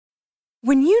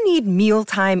When you need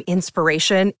mealtime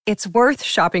inspiration, it's worth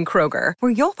shopping Kroger,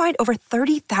 where you'll find over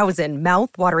 30,000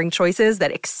 mouth-watering choices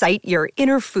that excite your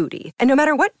inner foodie. And no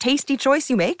matter what tasty choice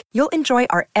you make, you'll enjoy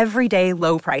our everyday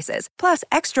low prices, plus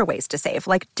extra ways to save,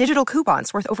 like digital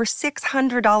coupons worth over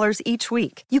 $600 each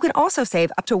week. You can also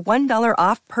save up to $1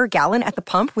 off per gallon at the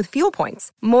pump with fuel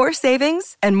points. More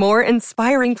savings and more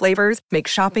inspiring flavors make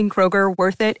shopping Kroger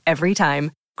worth it every time.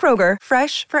 Kroger,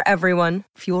 fresh for everyone.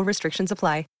 Fuel restrictions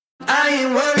apply. I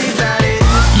ain't worried about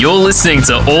it. You're listening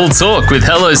to All Talk with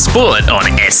Hello Sport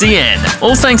on SEN.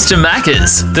 All thanks to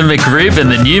Macca's. The McRib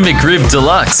and the new McRib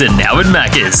Deluxe are now at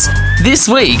Macca's. This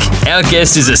week, our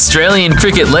guest is Australian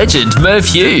cricket legend Merv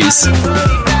Hughes.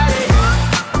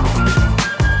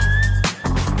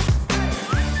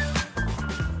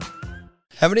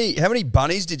 How many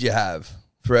bunnies did you have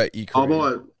throughout your career?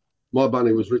 Oh, my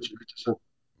bunny was Richard Richardson.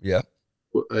 Yeah.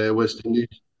 West Indies.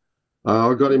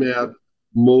 I got him out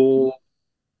more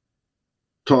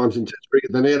times in Test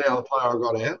cricket than any other player I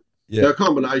got out. Yeah. Now, a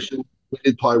combination, we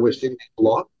did play West Indies a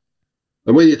lot.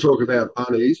 And when you talk about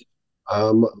bunnies,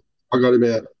 I got him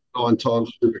out 9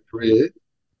 times through my career.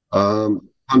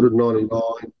 199,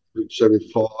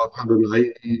 175,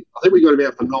 180. I think we got him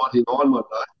out for 99 one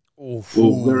day. Oof. We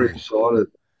were very excited.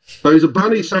 So is a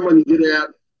bunny someone you get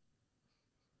out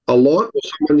a lot or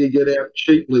someone you get out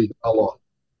cheaply a lot?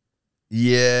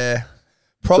 Yeah.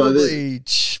 Probably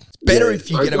it's better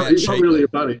if you get him out he's cheaply. Not really a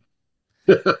bunny.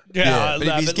 Yeah, but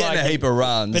if he's getting a heap of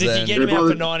runs, but if then you get him out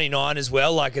for 99 as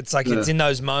well, like it's in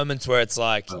those moments where it's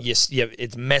like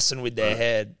it's messing with their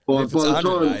head. By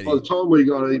the time we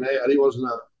got him out, he wasn't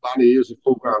a bunny; he was a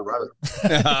full-grown rabbit.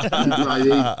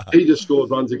 he just scored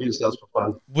runs against us for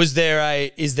fun. Is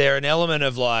there an element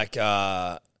of like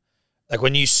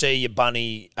when you see your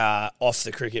bunny off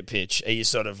the cricket pitch, are you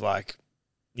sort of like,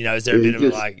 you know, is there a bit of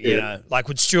you know, like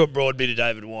would Stuart Broad be to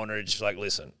David Warner, just like,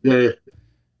 listen? Yeah.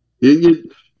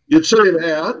 You'd see him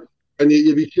out and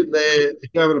you'd be sitting there,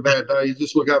 you're having a bad day, you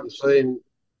just look up and see him.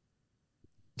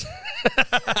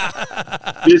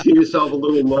 Just give yourself a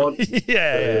little nod.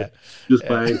 Yeah. Just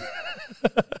bang.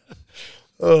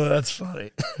 Oh, that's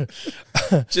funny.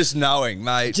 just knowing,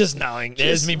 mate. Just knowing.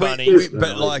 There's me bunny.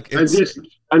 But like, it's,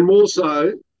 and more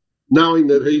so, knowing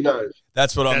that he knows.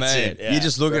 That's what I mean. It, yeah. You're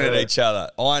just looking at each other.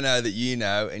 I know that you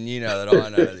know, and you know that I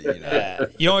know that you know. Yeah.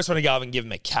 You always want to go up and give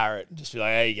him a carrot. Just be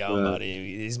like, "There you go,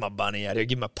 buddy. Here's my bunny out here.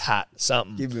 Give him a pat,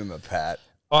 something." Give him a pat.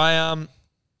 I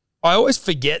always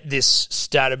forget this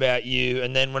stat about you,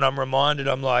 and then when I'm reminded,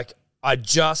 I'm like, I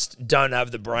just don't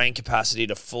have the brain capacity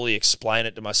to fully explain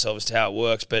it to myself as to how it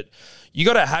works. But you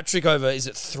got a hat trick over, is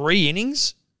it 3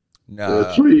 innings?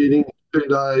 No. 3 innings, 2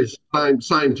 days,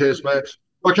 same test match.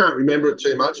 I can't remember it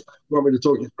too much. You want me to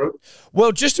talk you through it?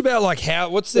 Well, just about like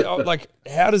how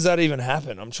does that even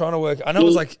happen? I'm trying to work. I know it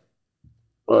was like.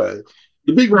 Right.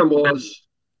 The big one was,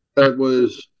 it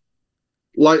was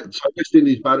late, so West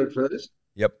Indies batted first.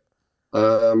 Yep.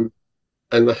 And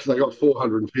they got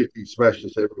 450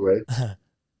 smashes everywhere.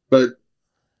 But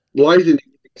late in the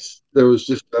innings, there was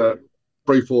just a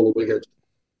free fall of wickets.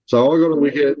 So I got a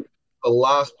wicket, the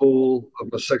last ball of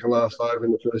the second last over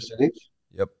in the first innings.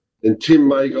 Yep. And Tim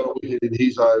May got a wicket in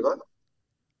his over.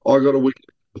 I got a wicket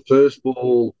the first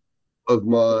ball of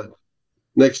my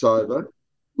next over,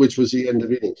 which was the end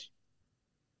of innings.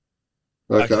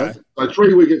 Okay. So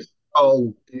 3 wickets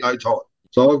in no time.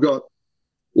 So I've got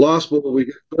last ball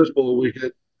wicket, first ball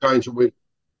wicket, change of wicket.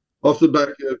 Off the back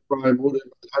of Graham Wood at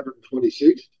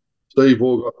 126, Steve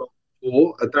Waugh got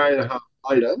 4. A day and a half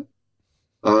later,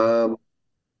 I'm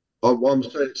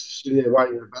sitting there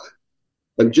waiting in the back,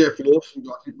 and Jeff Lawson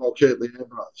got hit by Curtly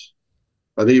Ambrose,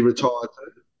 and he retired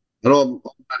too. And I'm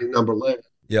batting number 11.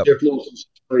 Yep. Jeff Lawson's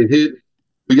been hit.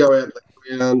 We go out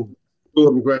the ground.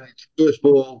 Gordon Greenwich, first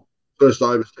ball, first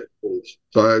over, 7 balls.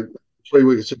 So 3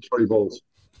 wickets and 3 balls.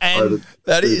 And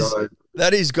that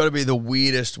is got to be the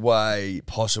weirdest way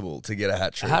possible to get a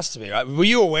hat trick. It has to be, right? Were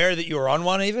you aware that you were on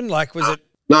one even? Like, was it?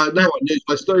 No one knew.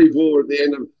 So Steve Waugh at the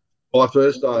end of my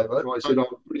first over, I said, I'm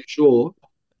pretty sure.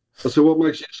 I said, what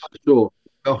makes you so sure?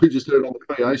 Oh, we just heard it on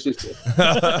the PA system.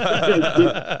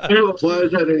 None of the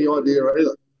players had any idea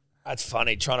either. That's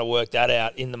funny, trying to work that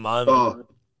out in the moment. Oh,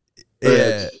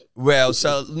 yeah. Well,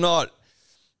 so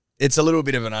it's a little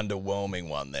bit of an underwhelming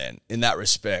one then in that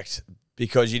respect,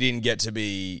 because you didn't get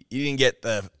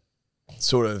the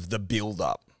sort of the build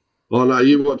up. Oh no,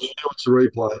 you watch the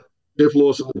replay. Jeff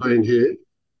Lawson has been here.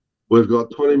 We've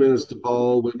got 20 minutes to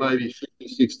bowl. We're maybe 50,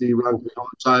 60 runs behind.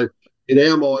 So in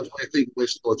our minds, we think we're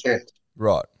still a chance.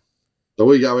 Right. So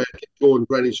we go out, get Gordon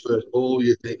Greenwich first ball.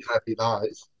 You think happy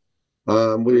days.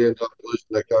 We end up losing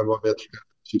that game by about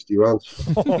 360 runs.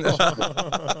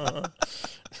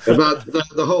 But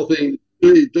the whole thing,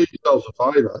 do yourselves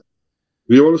a favour.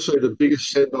 If you want to see the biggest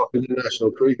send-off in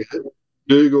international cricket,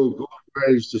 Google Gordon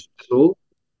Granny's dismissal,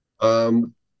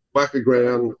 whack a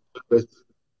ground with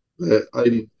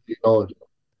 89.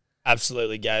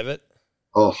 Absolutely gave it.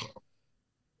 Oh,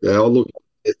 yeah, I look at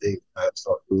that thing. That's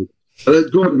not good. And then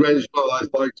Gordon Granny's one of those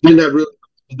blokes. Didn't have really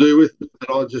much to do with it,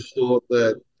 and I just thought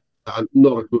that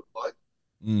not a good bloke.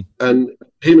 And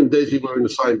him and Desi were in the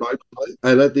same boat.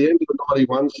 And at the end of the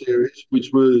 91 series,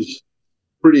 which was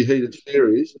a pretty heated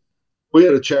series, we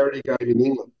had a charity game in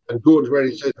England. And Gordon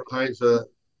Granny said the Haynes are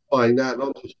playing that. And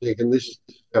I'm just thinking, this is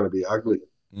going to be ugly.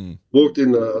 Walked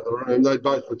in the room. They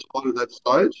both retired at that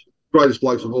stage. Greatest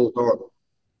blokes of all time.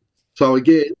 So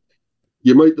again,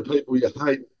 you meet the people you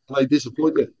hate, and they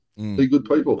disappoint you. They're good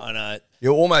people. I know.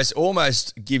 It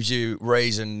almost gives you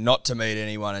reason not to meet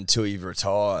anyone until you've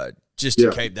retired, just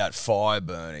to keep that fire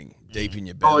burning deep in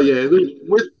your belly. Oh,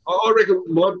 yeah. I reckon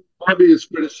my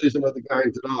biggest criticism of the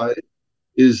game today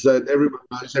is that everyone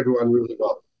knows everyone really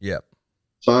well. Yep.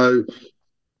 So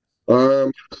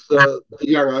the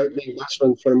young opening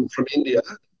batsman from India,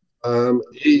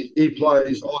 he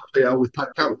plays IPL with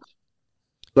Pat Cummins.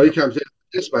 So he comes out of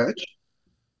this match.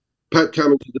 Pat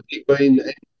Cummins is a big mean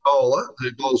bowler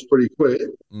who bowls pretty quick,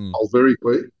 bowls very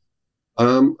quick.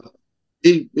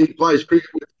 He plays cricket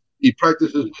with him. He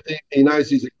practices with him. He knows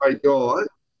he's a great guy.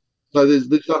 So there's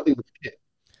nothing to forget.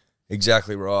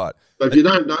 Exactly right. So if you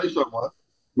don't know someone,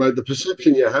 mate, the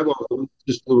perception you have of them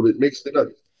is just a little bit mixed, isn't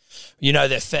it? You know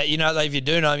if you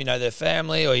do know them, you know their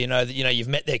family, or you've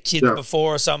met their kids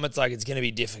before or something. It's like it's going to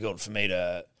be difficult for me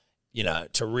to,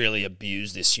 to really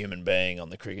abuse this human being on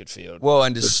the cricket field. Well,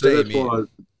 and just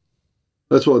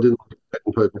that's why I didn't like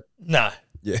hating people. No.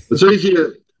 Yeah. It's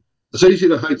easy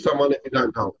to hate someone if you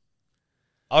don't know them.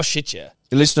 Oh, shit, yeah.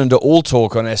 You're listening to All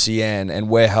Talk on SEN and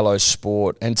we're Hello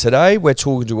Sport. And today we're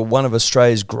talking to one of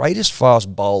Australia's greatest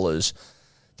fast bowlers,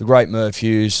 the great Merv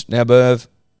Hughes. Now, Merv,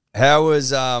 how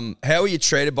were you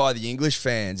treated by the English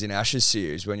fans in Ashes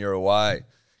series when you're away?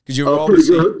 Because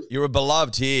you're a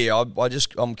beloved here.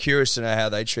 I'm curious to know how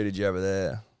they treated you over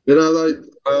there.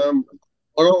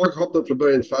 I hopped up for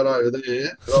being fat over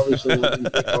there, but obviously they didn't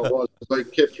think I was. They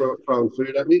kept throwing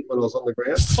food at me when I was on the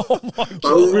ground. Oh my God.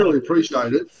 So I really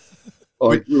appreciate it.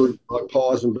 Like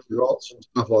pies and beef rots and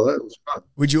stuff like that. It was fun.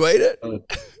 Would you eat it?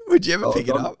 Would you ever pick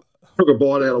it up? Took a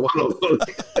bite out of one of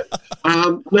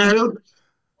them. Now,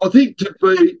 I think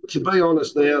to be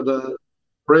honest now, the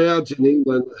crowds in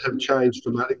England have changed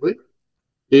dramatically.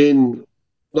 In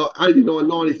 89,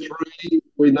 93,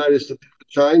 we noticed a bit of a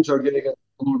change. They're getting a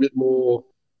little bit more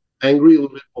angry, a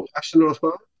little bit more passionate, I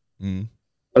suppose.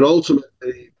 And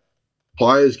ultimately,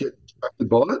 players get distracted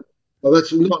by it. Well,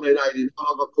 that's 1989.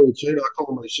 I got called Sumo. I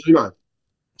called me Sumo.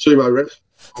 Sumo ref.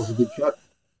 I was a big cut.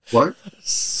 Bloke.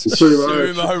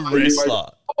 Sumo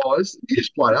wrestler. You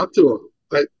just play up to it.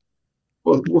 Mate,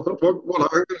 what are you going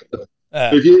to do?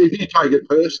 If you take it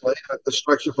personally, a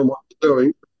distraction from what you're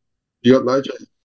doing, you got no chance.